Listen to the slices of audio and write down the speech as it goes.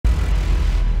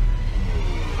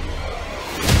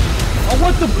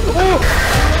the?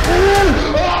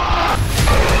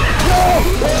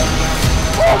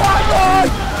 Oh my god!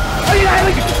 Are you not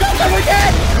like someone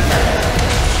dead?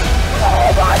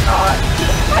 Oh my god!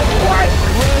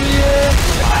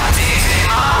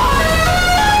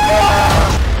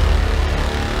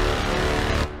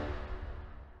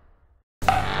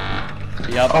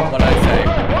 Yep, what I say.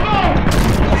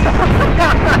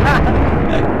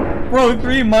 Bro,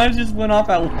 3 mines just went off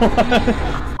at once.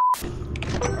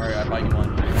 Alright, I bite you one.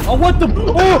 Oh, what the?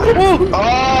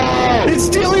 Oh! It's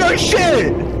stealing our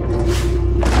shit!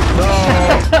 No!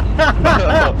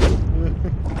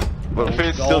 But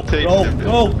Finn still takes it.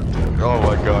 Go! Oh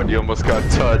my god, you almost got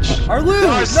touched. Our loot!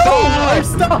 No, stop!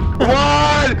 Stop!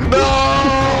 What? No!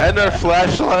 And our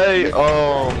flashlight?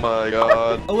 Oh my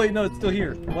god. Oh wait, no, it's still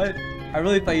here. What? I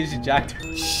really thought you just jacked her.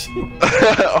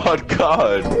 Oh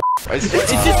god. It's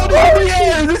just floating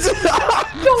in! This is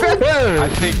unfair! I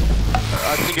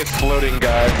think it's floating,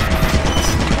 guys.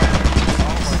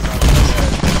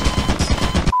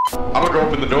 I'm gonna go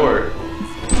open the door.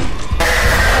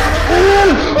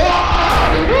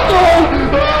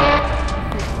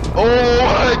 Oh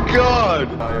my god!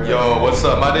 Yo, what's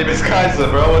up? My name is Kaiza,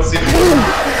 bro. What's your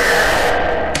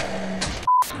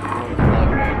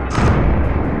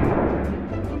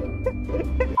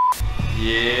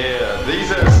Yeah,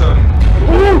 these are some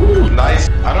nice.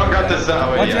 I don't got the zap.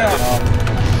 Wait, yeah.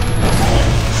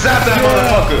 Zap that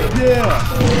motherfucker! Yeah!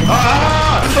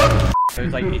 Ah!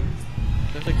 There's like...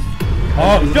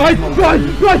 Oh, guys! Behind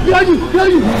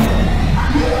you!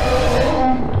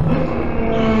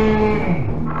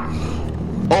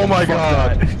 Oh my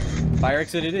god! Fire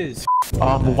exit it is.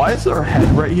 Why is there a head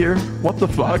right here? What the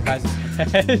fuck?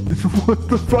 What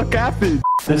the fuck happened?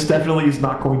 This definitely is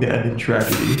not going to end in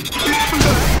tragedy.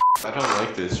 I don't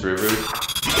like this, River.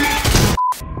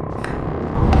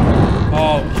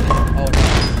 Oh,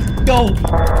 go!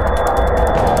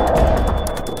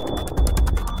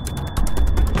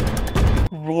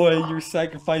 Roy, your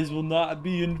sacrifice will not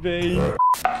be in vain.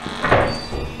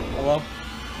 Hello?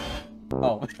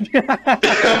 Oh.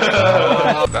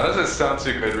 That doesn't sound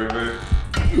too good, River.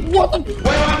 What the?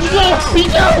 Wait,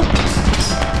 no!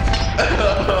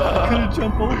 Couldn't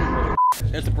jump over.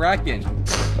 There's a bracken.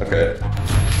 Okay.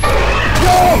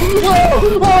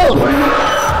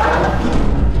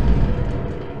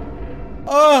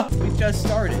 Oh! We just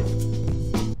started.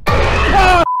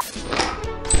 Ah!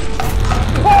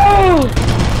 Oh!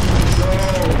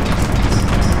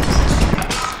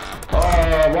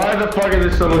 Why the fuck is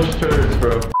there so much turds,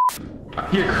 bro?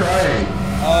 You're crying.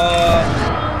 Oh!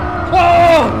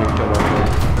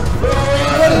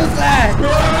 What is that?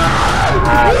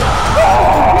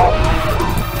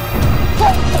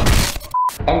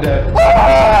 I'm dead.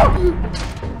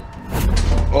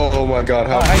 Oh my god,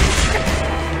 how?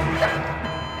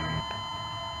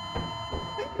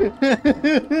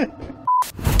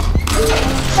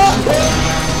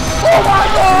 Oh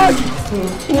my god!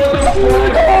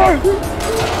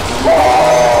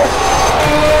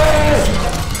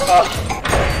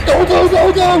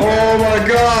 Go! Oh my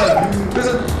god! There's a...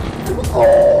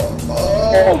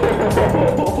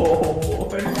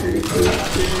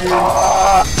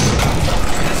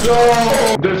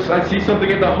 I see something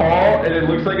in the hall, and it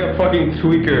looks like a fucking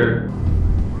tweaker.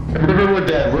 We're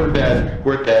dead.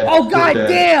 We're dead. Oh god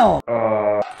damn!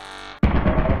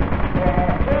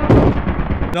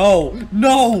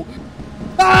 No!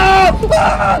 Ah!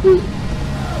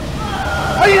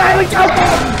 Are you not even joking?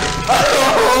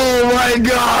 Oh my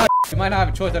god! You might not have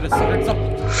a choice. That is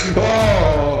something.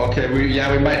 Oh, okay. We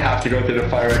might have to go through the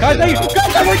fire exit. Guys,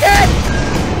 we're dead!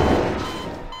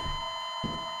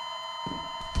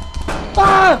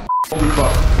 Ah! Holy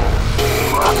fuck!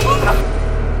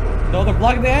 No, they're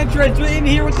blocking the entrance. We're in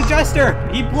here with the jester.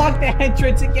 He blocked the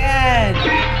entrance again.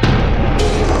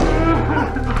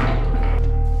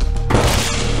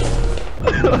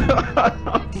 Oh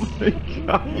my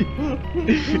god.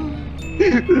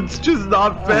 It's just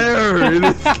not fair.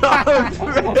 It's not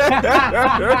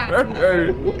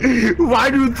fair. Why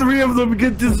do 3 of them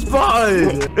get to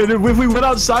spawn? And if we went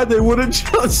outside, they would have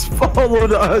just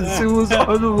followed us. It was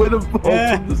unwinnable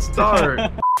from the start.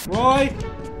 Roy,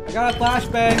 I got a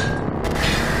flashbang.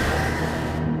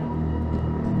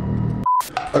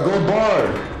 A gold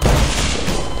bar.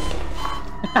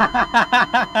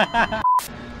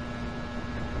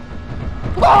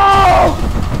 Oh!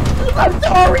 I'm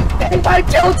sorry! Take my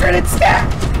children instead!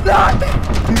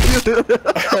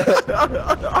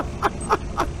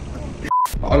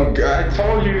 I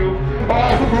told you!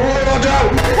 Oh, watch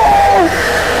out!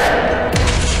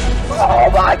 Oh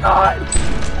my god!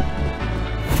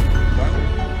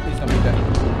 Please tell me that.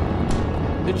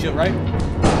 Good shield, right?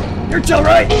 You're chill,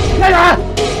 right?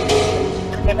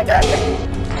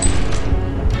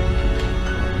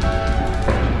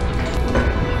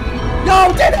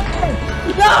 No, get it!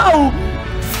 No!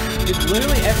 It's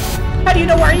literally how do you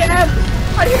know where I am?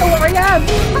 How do you know where I am?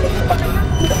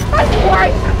 How do you know where I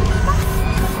am?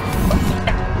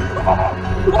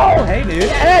 Oh, hey, dude.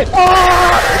 Hey!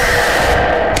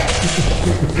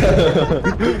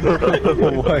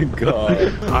 Oh my god.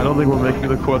 I don't think we're making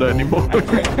the quota anymore.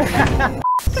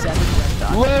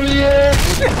 Let me in!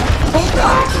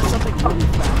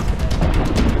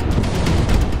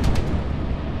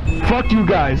 Fuck you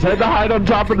guys. I had to hide on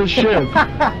top of the ship.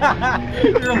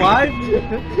 You're alive?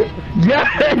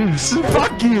 Yes!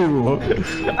 Fuck you!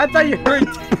 I thought you were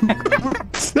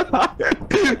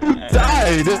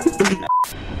Died!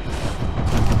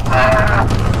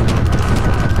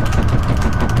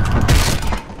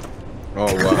 Oh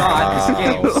wow. God, this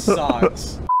game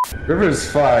sucks.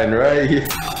 River's fine, right?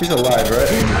 He's alive, right?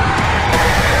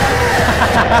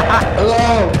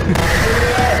 Hello!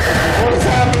 What's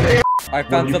happening? I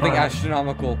found something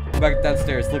astronomical. Go back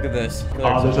downstairs, look at this.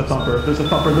 Oh, there's a thumper. There's a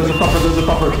thumper. There's a thumper. There's a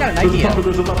thumper. I got an There's idea. a thumper.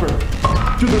 There's a thumper.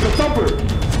 Dude, there's a thumper.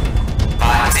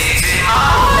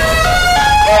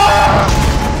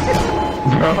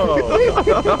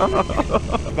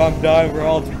 If I'm dying, we're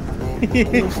all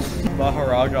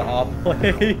Maharaja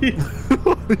Oplay.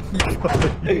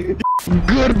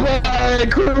 Goodbye,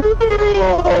 crew!